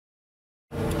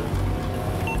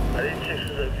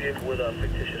a vehicle with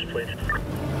fictitious plates.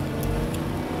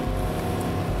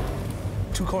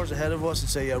 2 cars ahead of us,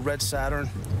 it's a red Saturn.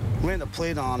 Ran a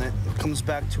plate on it. It comes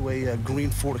back to a green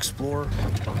Ford Explorer.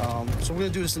 So we're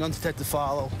going to do this in undetected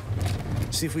follow.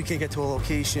 See if we can get to a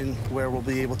location where we'll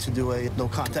be able to do a no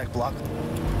contact block.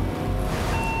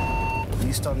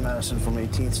 East on Madison from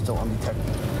 18th, still undetected.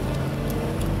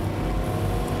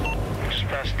 Just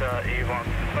past Avon,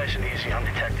 nice and easy,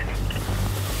 undetected.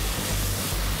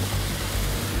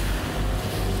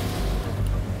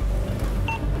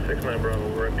 Six-man Bravo,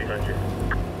 we're right behind you.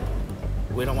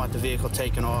 We don't want the vehicle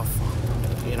taking off.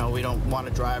 You know, we don't want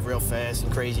to drive real fast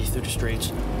and crazy through the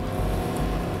streets.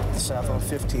 South on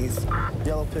 15th.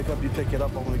 Yellow pickup, you pick it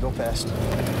up, I'm going to go past.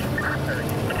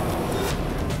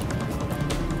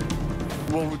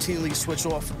 We'll routinely switch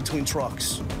off between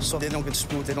trucks so they don't get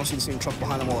spooked, they don't see the same truck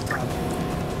behind them all the time.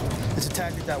 It's a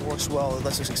tactic that works well. It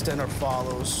lets us extend our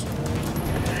follows.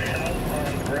 South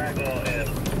on Braggle and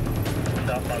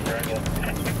south on Braggle.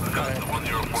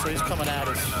 So he's coming at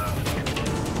us.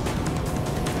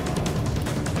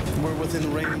 We're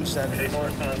within range that... Hey,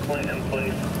 North on Clinton,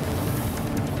 please.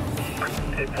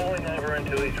 Okay, pulling over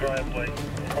into a driveway.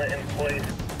 Clinton, please.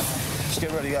 Just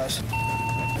get ready, guys.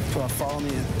 Come on, follow me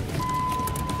in.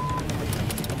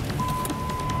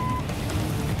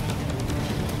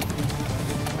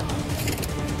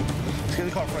 Let's get in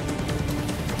the car, Frank.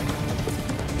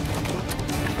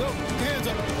 Go, hands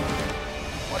up.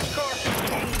 Watch the car.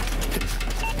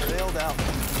 Bailed out.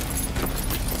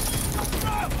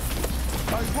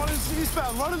 All right,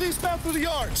 running eastbound through the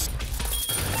yards.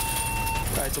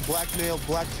 All right, it's a black male,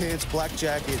 black pants, black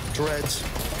jacket, dreads.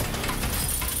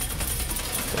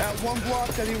 At 1 block,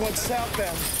 then he went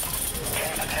southbound.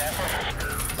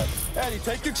 Eddie,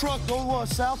 take your truck, go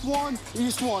south 1,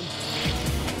 east 1.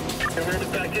 They ran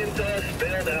it back into us,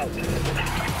 bailed out.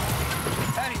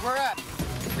 Eddie, where at?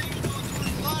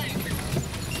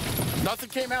 Nothing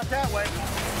came out that way.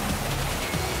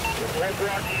 1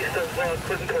 block east of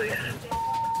Clinton Place.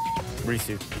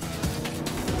 Receive.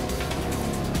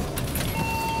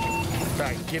 All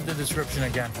right, give the description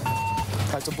again.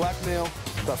 It's a black male,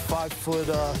 about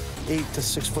 5'8" to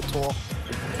 6 foot tall.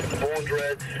 Blonde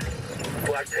dreads,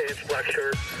 black pants, black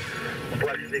shirt,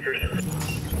 black sneakers.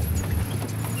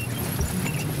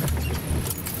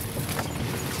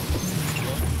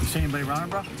 You see anybody running,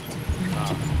 bro?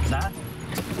 Nah?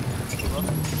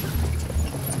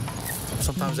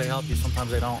 Sometimes they help you, sometimes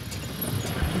they don't.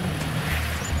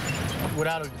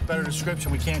 Without a better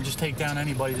description, we can't just take down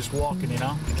anybody just walking, you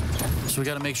know? So we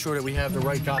got to make sure that we have the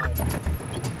right guy.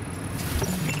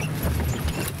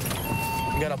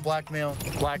 We got a black male,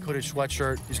 black hooded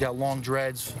sweatshirt. He's got long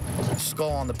dreads,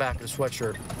 skull on the back of the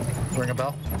sweatshirt. Ring a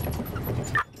bell?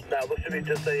 No, it looks to be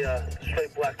just a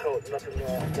straight black coat,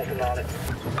 nothing on it.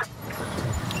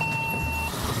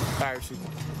 All right, receive.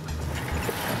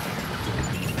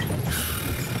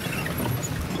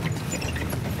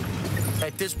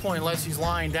 At this point, unless he's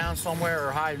lying down somewhere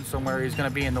or hiding somewhere, he's going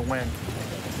to be in the wind.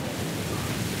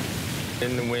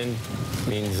 In the wind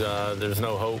means there's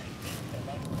no hope.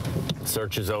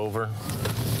 Search is over.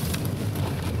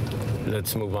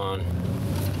 Let's move on.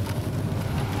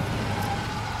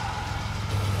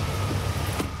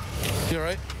 You all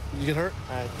right? You get hurt?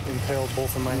 I impaled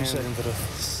both of my hands into the...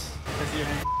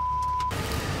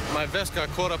 My vest got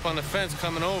caught up on the fence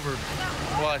coming over.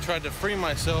 While I tried to free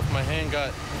myself, my hand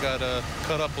got cut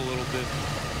up a little bit.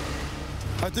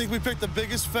 I think we picked the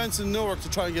biggest fence in Newark to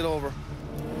try and get over.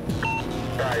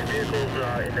 Vehicles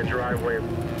in the driveway.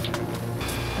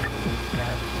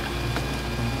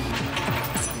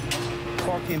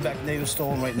 Car came back negative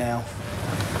stolen right now.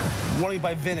 Running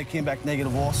by VIN, it came back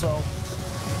negative also.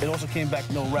 It also came back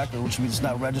no record, which means it's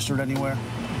not registered anywhere.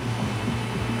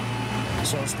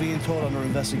 So it's being put under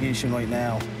investigation right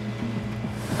now.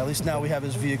 At least now we have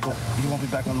his vehicle. He won't be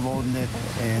back on the road in it,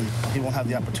 and he won't have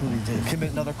the opportunity to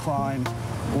commit another crime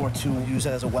or to use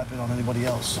it as a weapon on anybody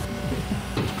else.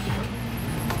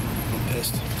 I'm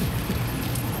pissed.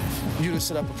 Unit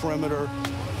set up a perimeter,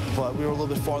 but we were a little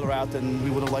bit farther out than we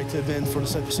would have liked to have been for the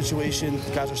situation.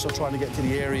 The guys are still trying to get to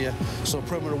the area, so the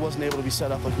perimeter wasn't able to be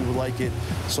set up like we would like it.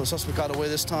 So the suspect got away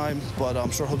this time, but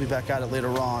I'm sure he'll be back at it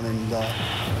later on and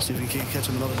see if we can catch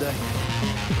him another day.